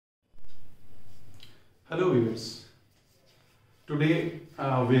Hello viewers, today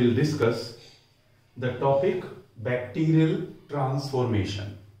we'll discuss the topic bacterial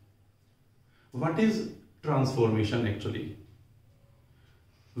transformation. What is transformation actually?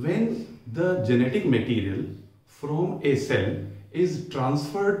 When the genetic material from a cell is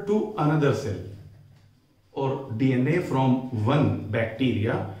transferred to another cell, or DNA from one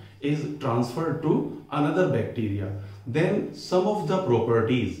bacteria is transferred to another bacteria, then some of the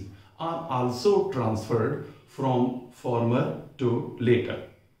properties are also transferred from former to later.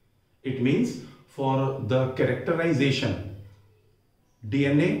 It means for the characterization,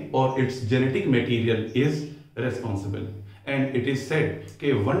 DNA or its genetic material is responsible, and it is said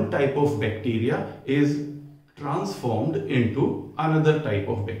that one type of bacteria is transformed into another type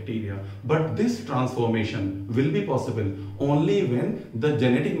of bacteria, but this transformation will be possible only when the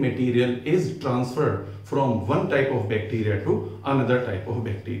genetic material is transferred from one type of bacteria to another type of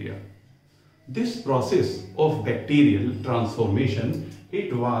bacteria. This process of bacterial transformation,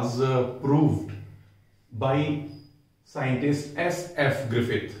 it was proved by scientist S.F.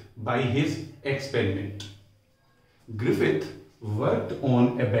 Griffith by his experiment. Griffith worked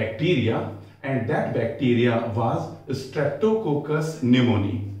on a bacteria, and that bacteria was Streptococcus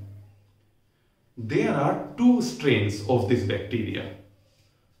pneumoniae. There are two strains of this bacteria.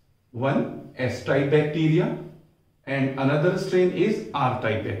 One S-type bacteria and another strain is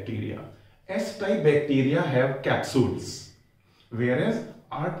R-type bacteria. S-type bacteria have capsules, whereas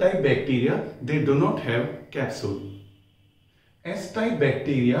R-type bacteria, they do not have capsule. S-type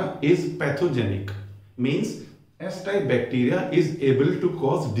bacteria is pathogenic, means S-type bacteria is able to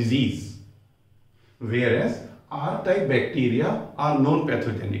cause disease, whereas R-type bacteria are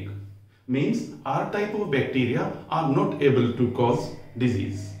non-pathogenic, means R-type of bacteria are not able to cause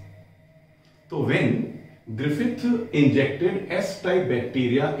disease. So when Griffith injected S-type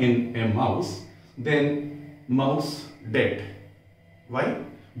bacteria in a mouse, then mouse dead. Why?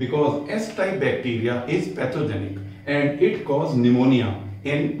 Because S-type bacteria is pathogenic and it caused pneumonia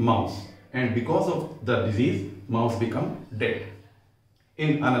in mouse, and because of the disease, mouse become dead.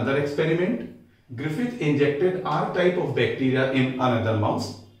 In another experiment, Griffith injected R-type of bacteria in another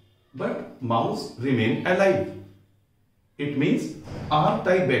mouse, but mouse remained alive. It means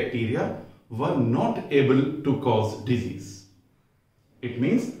R-type bacteria were not able to cause disease. It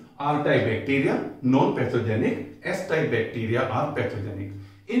means R-type bacteria non-pathogenic, S-type bacteria are pathogenic.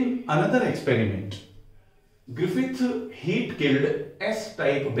 In another experiment, Griffith heat killed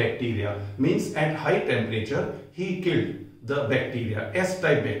S-type bacteria, means at high temperature he killed the bacteria,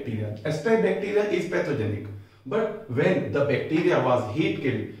 S-type bacteria. S-type bacteria is pathogenic, but when the bacteria was heat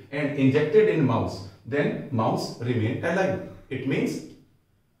killed and injected in mouse, then mouse remained alive. It means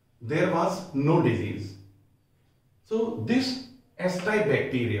there was no disease. So this S-type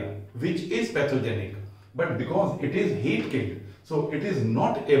bacteria, which is pathogenic, but because it is heat killed, so it is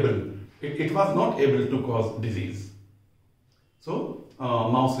not able, it was not able to cause disease. So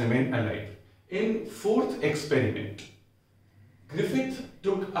mouse remained alive. In fourth experiment, Griffith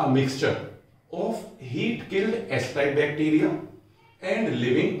took a mixture of heat killed S-type bacteria and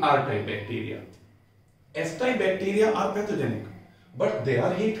living R-type bacteria. S-type bacteria are pathogenic, but they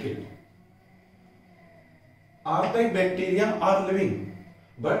are heat killed. R-type bacteria are living,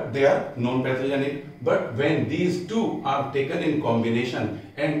 but they are non-pathogenic. But when these two are taken in combination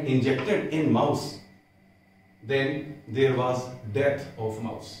and injected in mouse, then there was death of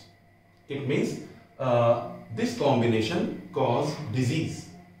mouse. It means this combination caused disease.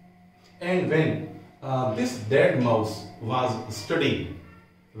 And when this dead mouse was studied,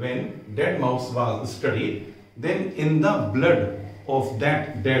 then in the blood of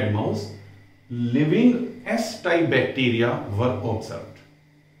that dead mouse, living S-type bacteria were observed.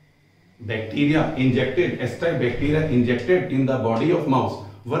 Bacteria injected, S-type bacteria injected in the body of mouse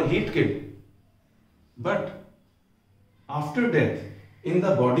were heat killed. But after death, in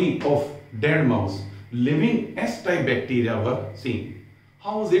the body of dead mouse, living S-type bacteria were seen.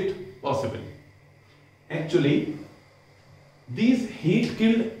 How is it possible? Actually, these heat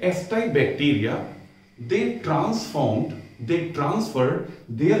killed S-type bacteria, they transferred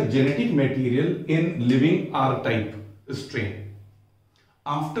their genetic material in living R-type strain.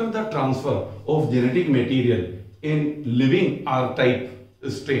 After the transfer of genetic material in living R-type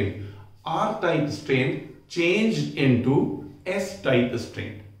strain, R-type strain changed into S-type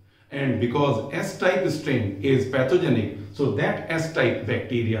strain. And because S-type strain is pathogenic, so that S-type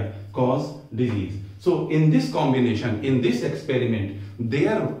bacteria cause disease. So in this combination, in this experiment,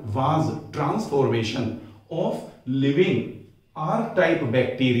 there was transformation of living R-type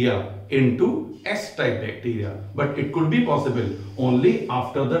bacteria into S-type bacteria, but it could be possible only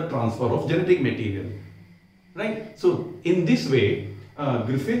after the transfer of genetic material. right? So in this way,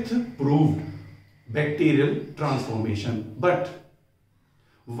 Griffith proved bacterial transformation. But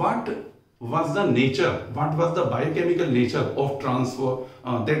what was the nature, what was the biochemical nature of transfer,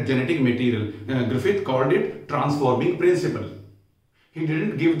 that genetic material? Griffith called it transforming principle. He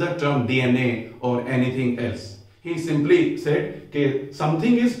didn't give the term DNA or anything else. He simply said, okay,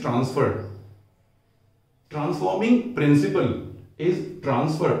 something is transferred. Transforming principle is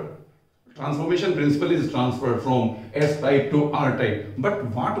transferred. Transformation principle is transferred from S type to R type. But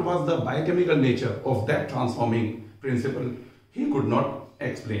what was the biochemical nature of that transforming principle? He could not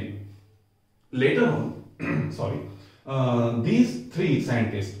explain. Later on, these three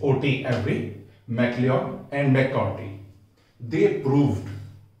scientists, O.T. Avery, MacLeod and McCarthy, they proved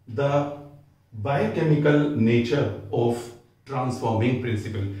the biochemical nature of transforming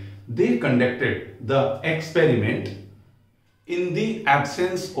principle. They conducted the experiment in the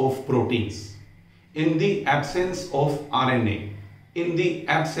absence of proteins, in the absence of RNA, in the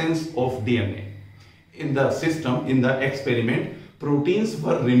absence of DNA. In the system, in the experiment, proteins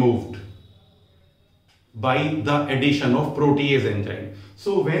were removed by the addition of protease enzyme.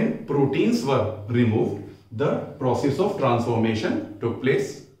 So when proteins were removed, the process of transformation took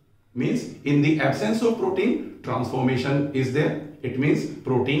place. Means in the absence of protein, transformation is there. It means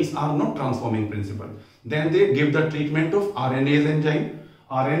proteins are not transforming principle. Then they give the treatment of RNase enzyme.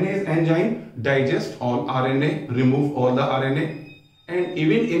 RNase enzyme digest all RNA, remove all the RNA, and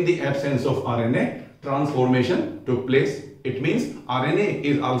even in the absence of RNA, transformation took place. It means RNA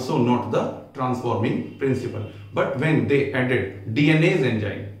is also not the transforming principle. But when they added DNase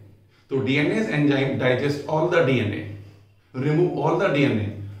enzyme, so DNase enzyme digest all the DNA, remove all the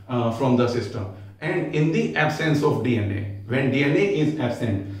DNA from the system, and in the absence of DNA, when DNA is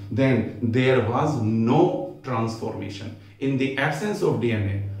absent, then there was no transformation. In the absence of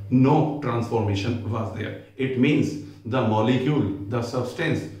DNA, no transformation was there. It means the molecule, the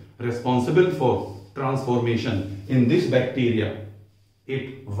substance responsible for transformation in this bacteria,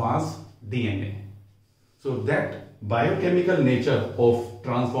 it was DNA. So that biochemical nature of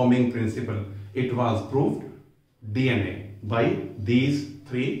transforming principle, it was proved DNA by these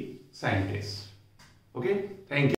three scientists. Okay, thank you.